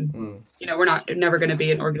spaces. We're never going to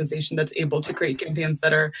be an organization that's able to create campaigns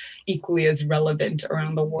that are equally as relevant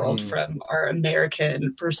around the world from our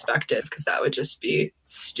American perspective, because that would just be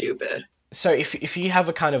stupid. So if you have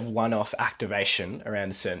a kind of one-off activation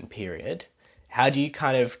around a certain period, how do you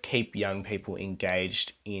kind of keep young people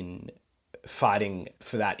engaged in fighting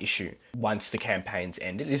for that issue once the campaign's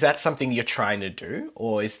ended? Is that something you're trying to do,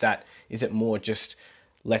 or is it more just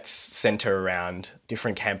let's center around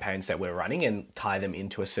different campaigns that we're running and tie them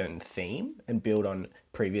into a certain theme and build on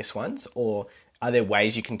previous ones? Or are there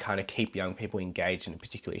ways you can kind of keep young people engaged in a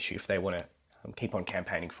particular issue if they want to keep on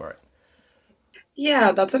campaigning for it?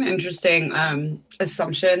 Yeah, that's an interesting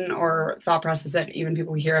assumption or thought process that even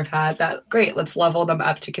people here have had, that great, let's level them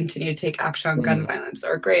up to continue to take action on gun violence,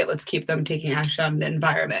 or great, let's keep them taking action on the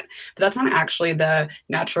environment. But that's not actually the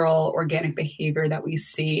natural organic behavior that we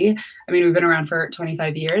see. I mean, we've been around for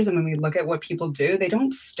 25 years, and when we look at what people do, they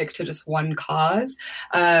don't stick to just one cause.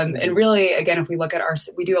 And really, again, if we look at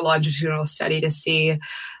we do a longitudinal study to see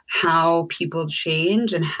how people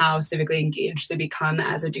change and how civically engaged they become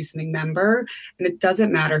as a Do Something member. And it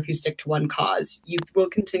doesn't matter if you stick to one cause. You will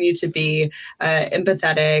continue to be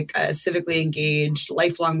empathetic, civically engaged,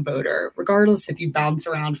 lifelong voter, regardless if you bounce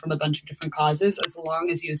around from a bunch of different causes, as long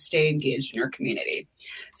as you stay engaged in your community.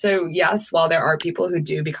 So yes, while there are people who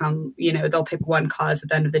do become, they'll pick one cause at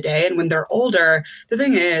the end of the day. And when they're older, the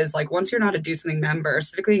thing is, like, once you're not a Do Something member,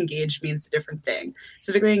 civically engaged means a different thing.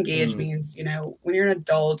 Civically engaged means, when you're an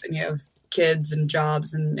adult and you have kids and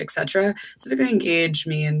jobs and etc. Civically engaged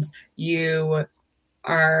means you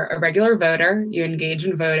are a regular voter, you engage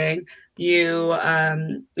in voting, you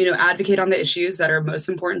advocate on the issues that are most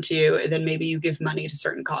important to you, and then maybe you give money to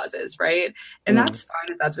certain causes, right? And that's fine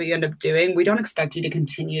if that's what you end up doing. We don't expect you to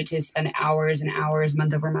continue to spend hours and hours,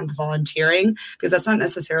 month over month volunteering, because that's not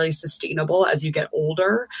necessarily sustainable as you get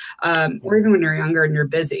older, or even when you're younger and you're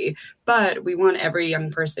busy. But we want every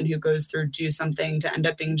young person who goes through Do Something to end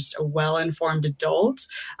up being just a well-informed adult,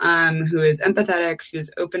 who is empathetic,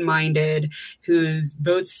 who's open-minded, who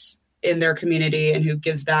votes in their community, and who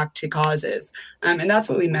gives back to causes. And that's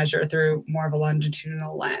what we measure through more of a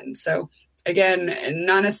longitudinal lens. So again,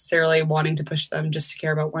 not necessarily wanting to push them just to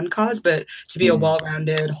care about one cause, but to be a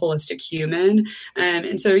well-rounded, holistic human.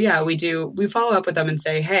 And so, yeah, we follow up with them and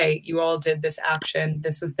say, hey, you all did this action.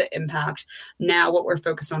 This was the impact. Now what we're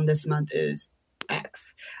focused on this month is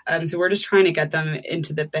X. So we're just trying to get them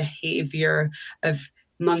into the behavior of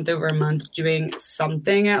month over month doing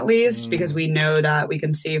something at least, because we know that we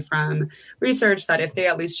can see from research that if they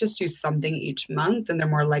at least just do something each month, then they're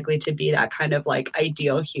more likely to be that kind of like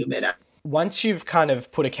ideal human. Once you've kind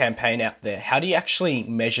of put a campaign out there, how do you actually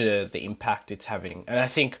measure the impact it's having? And I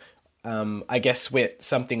think, I guess with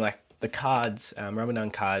something like the cards,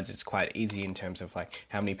 Ramadan cards, it's quite easy in terms of like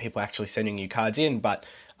how many people are actually sending you cards in, but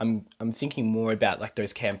I'm thinking more about like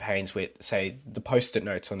those campaigns with, say, the Post-it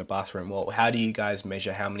notes on the bathroom wall. How do you guys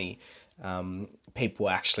measure how many people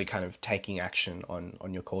are actually kind of taking action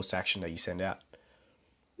on your calls to action that you send out?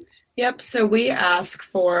 Yep. So we ask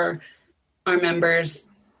for our members,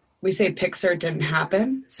 we say pics or it didn't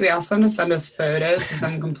happen. So we ask them to send us photos of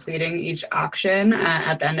them completing each action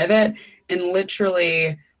at the end of it. And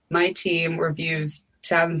literally my team reviews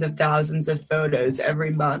tens of thousands of photos every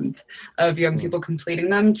month of young people completing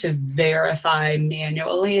them to verify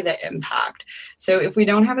manually the impact. So if we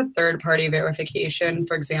don't have a third-party verification,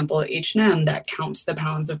 for example, H&M that counts the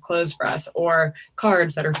pounds of clothes for us, or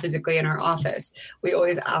cards that are physically in our office, we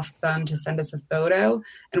always ask them to send us a photo.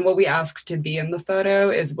 And what we ask to be in the photo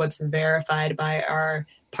is what's verified by our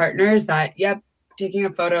partners that, yep, taking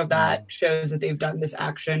a photo of that shows that they've done this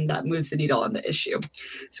action that moves the needle on the issue.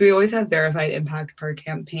 So we always have verified impact per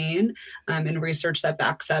campaign, and research that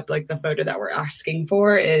backs up like the photo that we're asking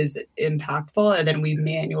for is impactful, and then we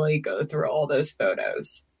manually go through all those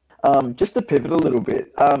photos. Just to pivot a little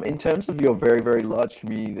bit, in terms of your very, very large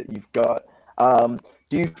community that you've got,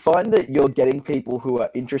 do you find that you're getting people who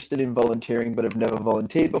are interested in volunteering but have never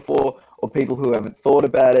volunteered before, or people who haven't thought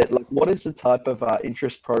about it? Like, what is the type of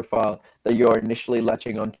interest profile that you're initially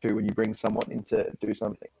latching onto when you bring someone in to Do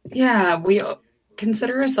Something? Yeah, we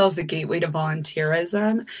consider ourselves a gateway to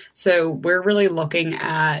volunteerism. So we're really looking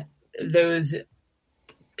at those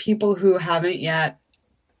people who haven't yet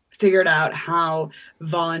figured out how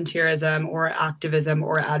volunteerism or activism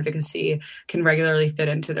or advocacy can regularly fit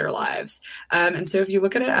into their lives. And so if you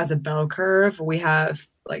look at it as a bell curve, we have,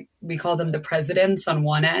 like, we call them the presidents on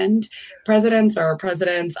one end. Presidents are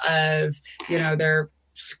presidents of, their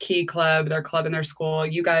key club, their club in their school.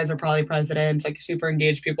 You guys are probably presidents, like super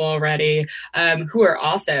engaged people already, who are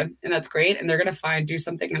awesome, and that's great. And they're going to Do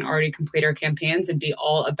Something and already complete our campaigns and be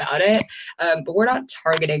all about it. But we're not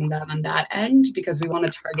targeting them on that end, because we want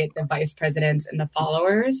to target the vice presidents and the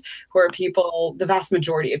followers, who are people, the vast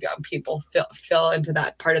majority of young people fill into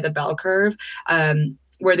that part of the bell curve,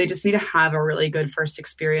 where they just need to have a really good first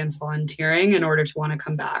experience volunteering in order to want to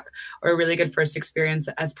come back, or a really good first experience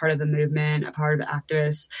as part of the movement, a part of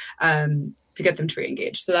activists, to get them to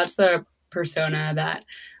re-engage. So that's the persona that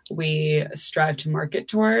we strive to market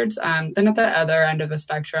towards. Then at the other end of the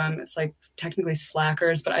spectrum, it's like technically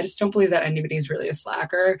slackers, but I just don't believe that anybody is really a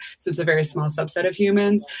slacker. So it's a very small subset of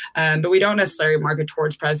humans. But we don't necessarily market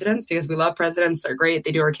towards presidents, because we love presidents. They're great.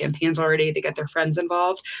 They do our campaigns already. They get their friends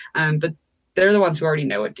involved. But they're the ones who already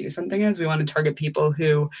know what Do Something is. We want to target people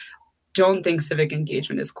who don't think civic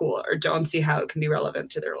engagement is cool, or don't see how it can be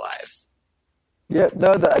relevant to their lives. Yeah,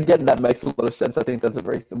 no, that makes a lot of sense. I think that's a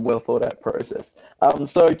very well thought out process.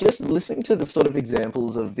 So just listening to the sort of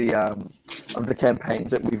examples of the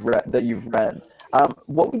campaigns that you've ran,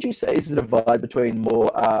 What would you say is the divide between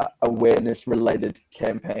more awareness-related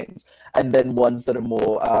campaigns and then ones that are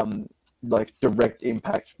more like direct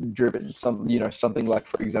impact driven? Something like,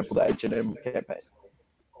 for example, the H&M campaign.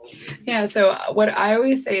 Yeah, so what I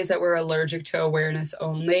always say is that we're allergic to awareness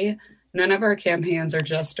only. None of our campaigns are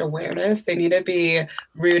just awareness. They need to be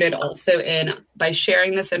rooted also in, by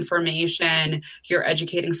sharing this information, you're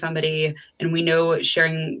educating somebody, and we know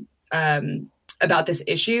sharing about this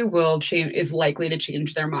issue is likely to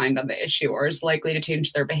change their mind on the issue, or is likely to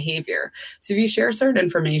change their behavior. So if you share certain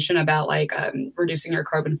information about reducing your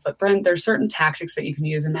carbon footprint, there's certain tactics that you can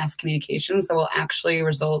use in mass communications that will actually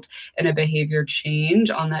result in a behavior change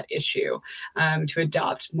on that issue, to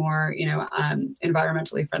adopt more,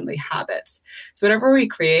 environmentally friendly habits. So whatever we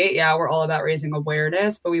create, we're all about raising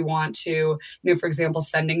awareness, but we want to, for example,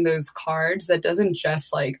 sending those cards that doesn't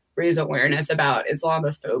just raise awareness about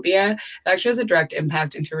Islamophobia. It actually has a direct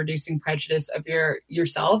impact into reducing prejudice of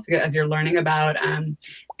yourself, as you're learning about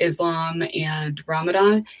Islam and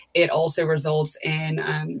Ramadan. It also results in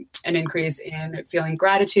an increase in feeling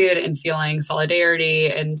gratitude and feeling solidarity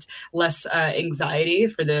and less anxiety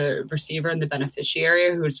for the receiver and the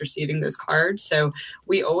beneficiary who is receiving those cards. So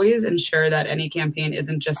we always ensure that any campaign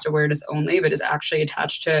isn't just awareness only, but is actually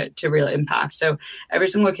attached to real impact. So every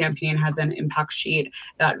single campaign has an impact sheet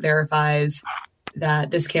that verifies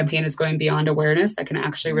that this campaign is going beyond awareness, that can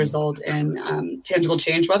actually result in tangible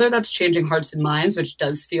change, whether that's changing hearts and minds, which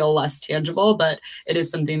does feel less tangible, but it is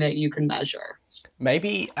something that you can measure.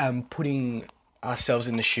 Maybe putting ourselves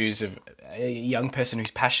in the shoes of a young person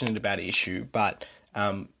who's passionate about an issue, but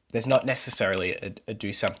there's not necessarily a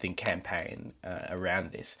do something campaign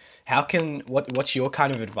around this. What's your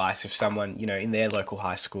kind of advice if someone, in their local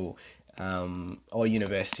high school or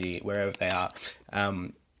university, wherever they are,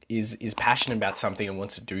 is passionate about something and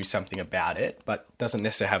wants to do something about it, but doesn't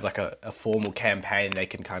necessarily have a formal campaign they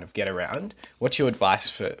can kind of get around? What's your advice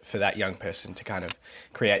for that young person to kind of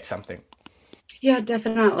create something? Yeah,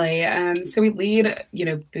 definitely. So we lead,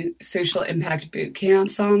 social impact boot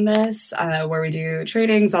camps on this, where we do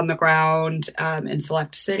trainings on the ground in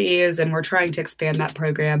select cities, and we're trying to expand that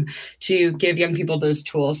program to give young people those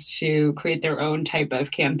tools to create their own type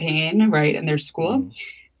of campaign, right, in their school.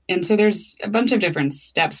 And so there's a bunch of different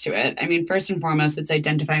steps to it. I mean, first and foremost, it's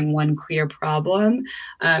identifying one clear problem,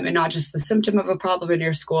 and not just the symptom of a problem in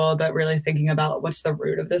your school, but really thinking about what's the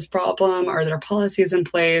root of this problem. Are there policies in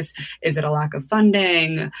place? Is it a lack of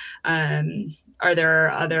funding? Are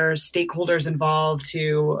there other stakeholders involved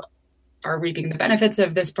who are reaping the benefits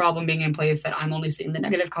of this problem being in place, that I'm only seeing the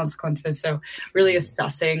negative consequences? So really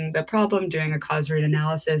assessing the problem, doing a cause root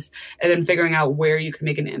analysis, and then figuring out where you can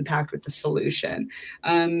make an impact with the solution.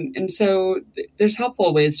 And so there's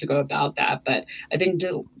helpful ways to go about that. But I think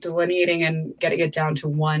delineating and getting it down to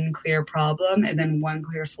one clear problem and then one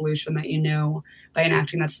clear solution that by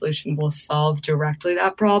enacting that solution will solve directly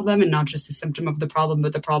that problem, and not just the symptom of the problem,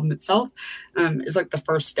 but the problem itself, is the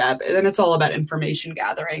first step. And then it's all about information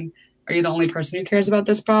gathering. Are you the only person who cares about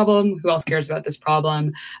this problem? Who else cares about this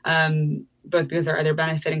problem? Both because they're either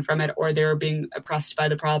benefiting from it or they're being oppressed by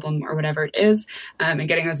the problem, or whatever it is, and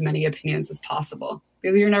getting as many opinions as possible.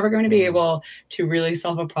 Because you're never going to be able to really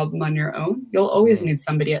solve a problem on your own. You'll always need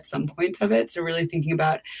somebody at some point of it. So really thinking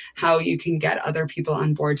about how you can get other people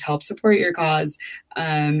on board to help support your cause,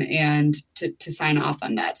 and to sign off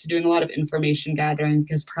on that. So doing a lot of information gathering,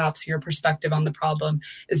 because perhaps your perspective on the problem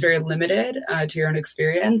is very limited to your own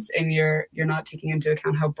experience, and you're not taking into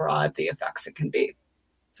account how broad the effects it can be.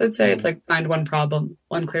 So I'd say it's find one problem,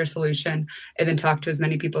 one clear solution, and then talk to as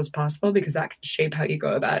many people as possible, because that can shape how you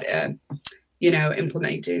go about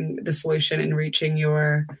implementing the solution and reaching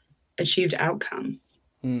your achieved outcome.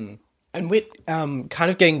 And with kind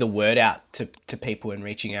of getting the word out to people and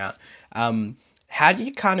reaching out, how do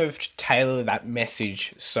you kind of tailor that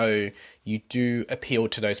message so you do appeal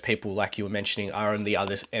to those people, like you were mentioning, are on the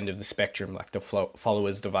other end of the spectrum, like the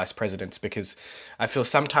followers, the vice presidents? Because I feel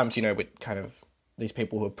sometimes, with kind of these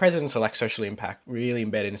people who are presidents or social impact, really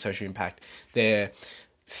embedded in social impact, they're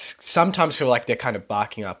sometimes feel like they're kind of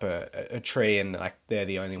barking up a tree, and they're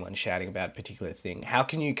the only one shouting about a particular thing. How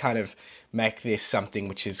can you kind of make this something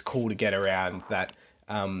which is cool to get around, that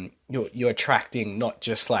you're attracting not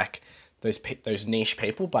just those niche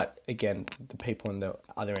people, but again, the people on the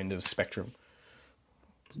other end of the spectrum?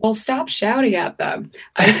 Well, stop shouting at them.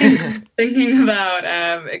 I think thinking about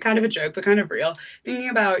kind of a joke, but kind of real. Thinking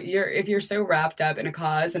about if you're so wrapped up in a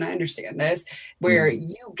cause, and I understand this, where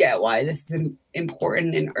you get why this is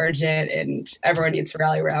important and urgent, and everyone needs to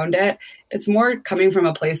rally around it. It's more coming from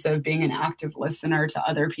a place of being an active listener to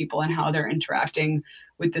other people and how they're interacting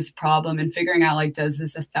with this problem, and figuring out, like, does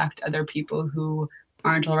this affect other people who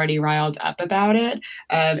aren't already riled up about it,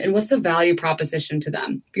 and what's the value proposition to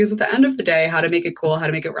them? Because at the end of the day, how to make it cool, how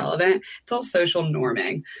to make it relevant, it's all social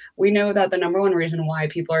norming. We know that the number one reason why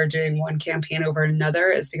people are doing one campaign over another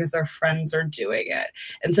is because their friends are doing it.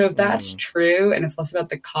 And so if that's true, and it's less about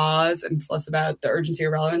the cause and it's less about the urgency or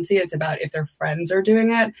relevancy, it's about if their friends are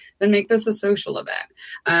doing it, then make this a social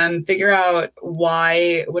event. Figure out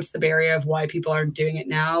what's the barrier of why people aren't doing it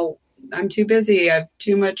now. I'm too busy, I have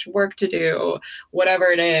too much work to do, whatever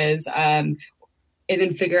it is. And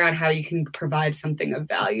then figure out how you can provide something of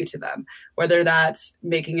value to them, whether that's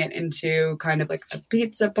making it into kind of like a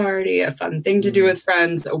pizza party, a fun thing to do with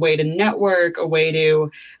friends, a way to network, a way to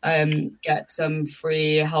get some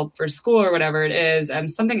free help for school or whatever it is,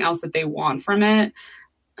 something else that they want from it.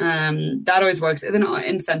 That always works. And then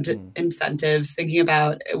incentives, thinking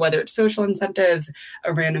about whether it's social incentives,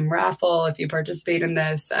 a random raffle. If you participate in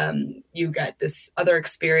this, you get this other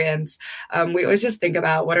experience. We always just think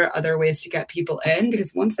about what are other ways to get people in,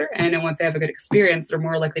 because once they're in and once they have a good experience, they're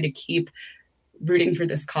more likely to keep rooting for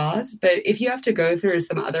this cause. But if you have to go through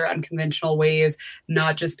some other unconventional ways,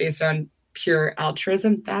 not just based on pure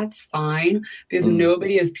altruism, that's fine, because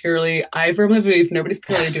nobody is purely, I firmly believe nobody's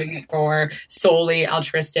purely doing it for solely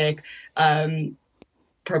altruistic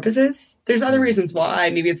purposes. There's other reasons why.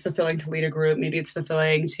 Maybe it's fulfilling to lead a group, maybe it's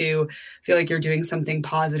fulfilling to feel like you're doing something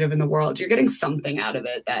positive in the world, you're getting something out of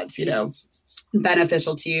it that's,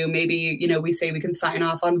 beneficial to you. Maybe, we say we can sign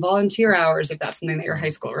off on volunteer hours if that's something that your high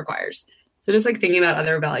school requires. So just like thinking about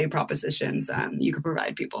other value propositions you could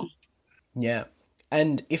provide people. Yeah.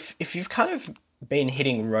 And if you've kind of been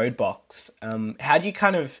hitting roadblocks, how do you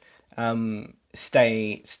kind of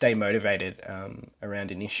stay motivated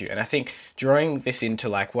around an issue? And I think drawing this into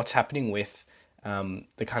like what's happening with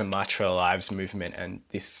the kind of March for Our Lives movement, and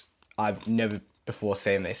this, I've never before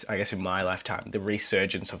seen this, I guess, in my lifetime, the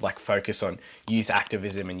resurgence of like focus on youth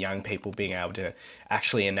activism and young people being able to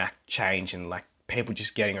actually enact change, and like people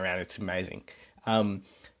just getting around. It's amazing.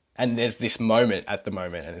 And there's this moment at the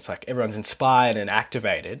moment, and it's like everyone's inspired and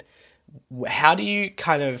activated. How do you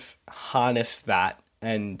kind of harness that?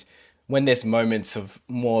 And when there's moments of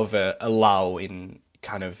more of a lull in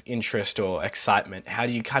kind of interest or excitement, how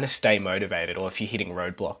do you kind of stay motivated? Or if you're hitting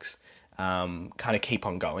roadblocks, kind of keep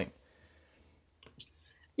on going?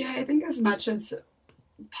 Yeah, I think as much as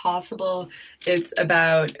possible, it's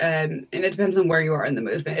about, and it depends on where you are in the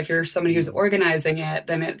movement. If you're somebody who's organizing it,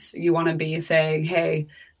 then you want to be saying, hey,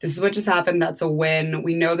 this is what just happened. That's a win.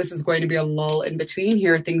 We know this is going to be a lull in between.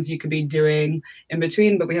 Here are things you could be doing in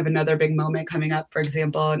between, but we have another big moment coming up. For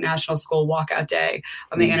example, National School Walkout Day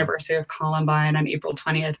on the anniversary of Columbine on April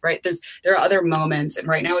 20th, right? There are other moments. And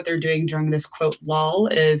right now what they're doing during this quote lull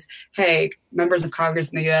is, hey, members of Congress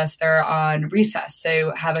in the US, they're on recess.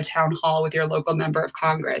 So have a town hall with your local member of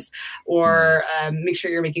Congress, or make sure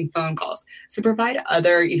you're making phone calls. So provide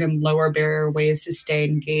other even lower barrier ways to stay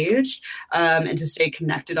engaged and to stay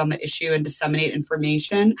connected on the issue and disseminate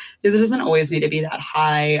information, because it doesn't always need to be that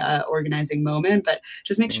high organizing moment, but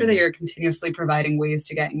just make sure that you're continuously providing ways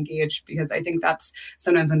to get engaged, because I think that's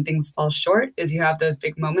sometimes when things fall short, is you have those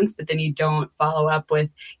big moments, but then you don't follow up with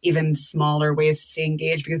even smaller ways to stay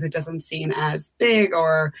engaged, because it doesn't seem as big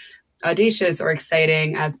or audacious or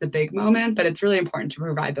exciting as the big moment. But it's really important to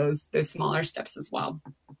provide those smaller steps as well.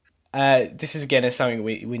 This is again something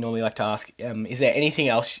we normally like to ask. Is there anything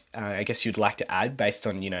else I guess you'd like to add, based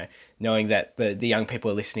on knowing that the young people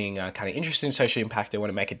are listening are kind of interested in social impact, they want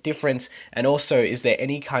to make a difference, and also is there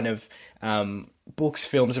any kind of books,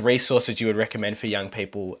 films, resources you would recommend for young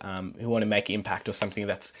people who want to make impact, or something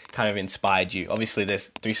that's kind of inspired you? Obviously, there's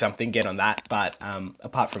Do Something, get on that, but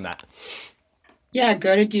apart from that. Yeah,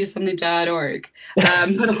 go to dosomething.org.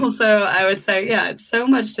 But also, I would say, it's so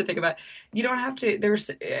much to think about. You don't have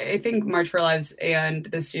to, I think March for Our Lives and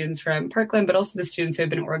the students from Parkland, but also the students who have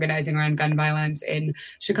been organizing around gun violence in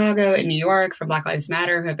Chicago and New York for Black Lives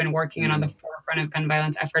Matter, who have been working on the forefront of gun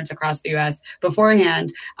violence efforts across the US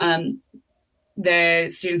beforehand. The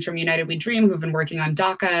students from United We Dream, who have been working on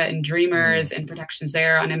DACA and Dreamers and protections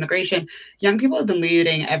there on immigration. Young people have been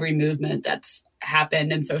leading every movement that's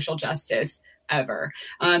happened in social justice ever.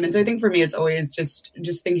 And so I think for me, it's always just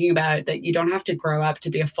thinking about that you don't have to grow up to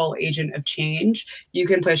be a full agent of change. You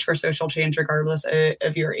can push for social change regardless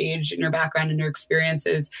of your age and your background and your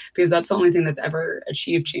experiences, because that's the only thing that's ever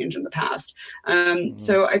achieved change in the past.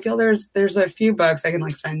 So I feel there's a few books I can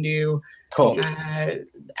like send you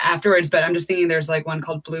afterwards, but I'm just thinking there's like one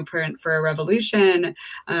called Blueprint for a Revolution,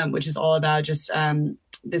 which is all about just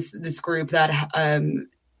this group that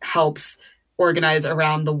helps organize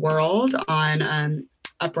around the world on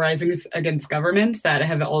uprisings against governments that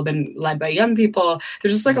have all been led by young people.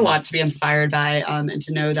 There's just like a lot to be inspired by, and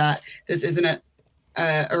to know that this isn't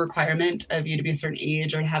a requirement of you to be a certain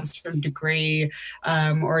age or to have a certain degree,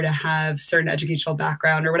 or to have certain educational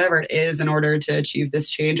background or whatever it is in order to achieve this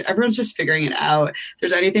change. Everyone's just figuring it out. If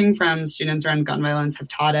there's anything from students around gun violence have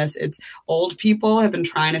taught us, it's old people have been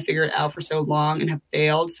trying to figure it out for so long and have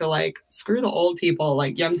failed. So like, screw the old people.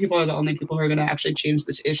 Like, young people are the only people who are going to actually change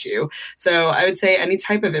this issue. So I would say any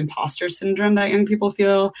type of imposter syndrome that young people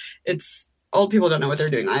feel, old people don't know what they're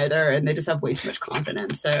doing either, and they just have way too much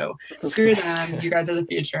confidence. So screw them. You guys are the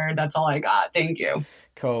future. That's all I got. Thank you.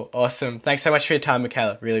 Cool. Awesome. Thanks so much for your time,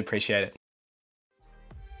 Michaela. Really appreciate it.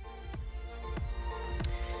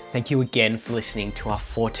 Thank you again for listening to our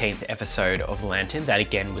 14th episode of Lantern. That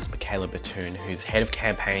again was Michaela Batoon, who's head of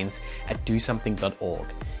campaigns at DoSomething.org.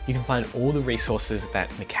 You can find all the resources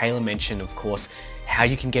that Michaela mentioned, of course, how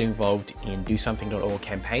you can get involved in DoSomething.org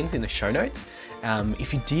campaigns in the show notes.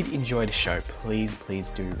 If you did enjoy the show,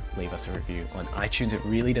 please do leave us a review on iTunes. It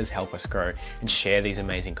really does help us grow and share these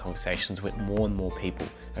amazing conversations with more and more people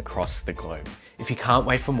across the globe. If you can't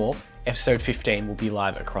wait for more, episode 15 will be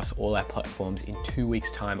live across all our platforms in 2 weeks'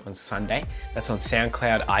 time on Sunday. That's on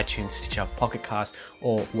SoundCloud, iTunes, Stitcher, Pocket Cast,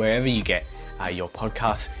 or wherever you get your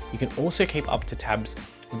podcasts. You can also keep up to tabs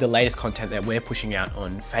with the latest content that we're pushing out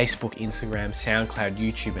on Facebook, Instagram, SoundCloud,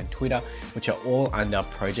 YouTube, and Twitter, which are all under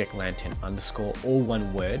Project Lantern _, all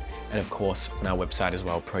one word, and of course on our website as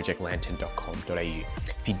well, projectlantern.com.au.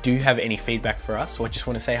 If you do have any feedback for us or just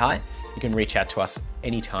want to say hi, you can reach out to us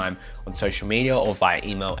anytime on social media or via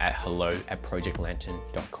email at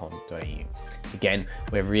hello@projectlantern.com.au. Again,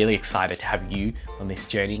 we're really excited to have you on this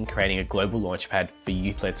journey in creating a global launchpad for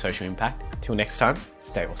youth-led social impact. Till next time,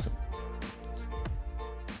 stay awesome.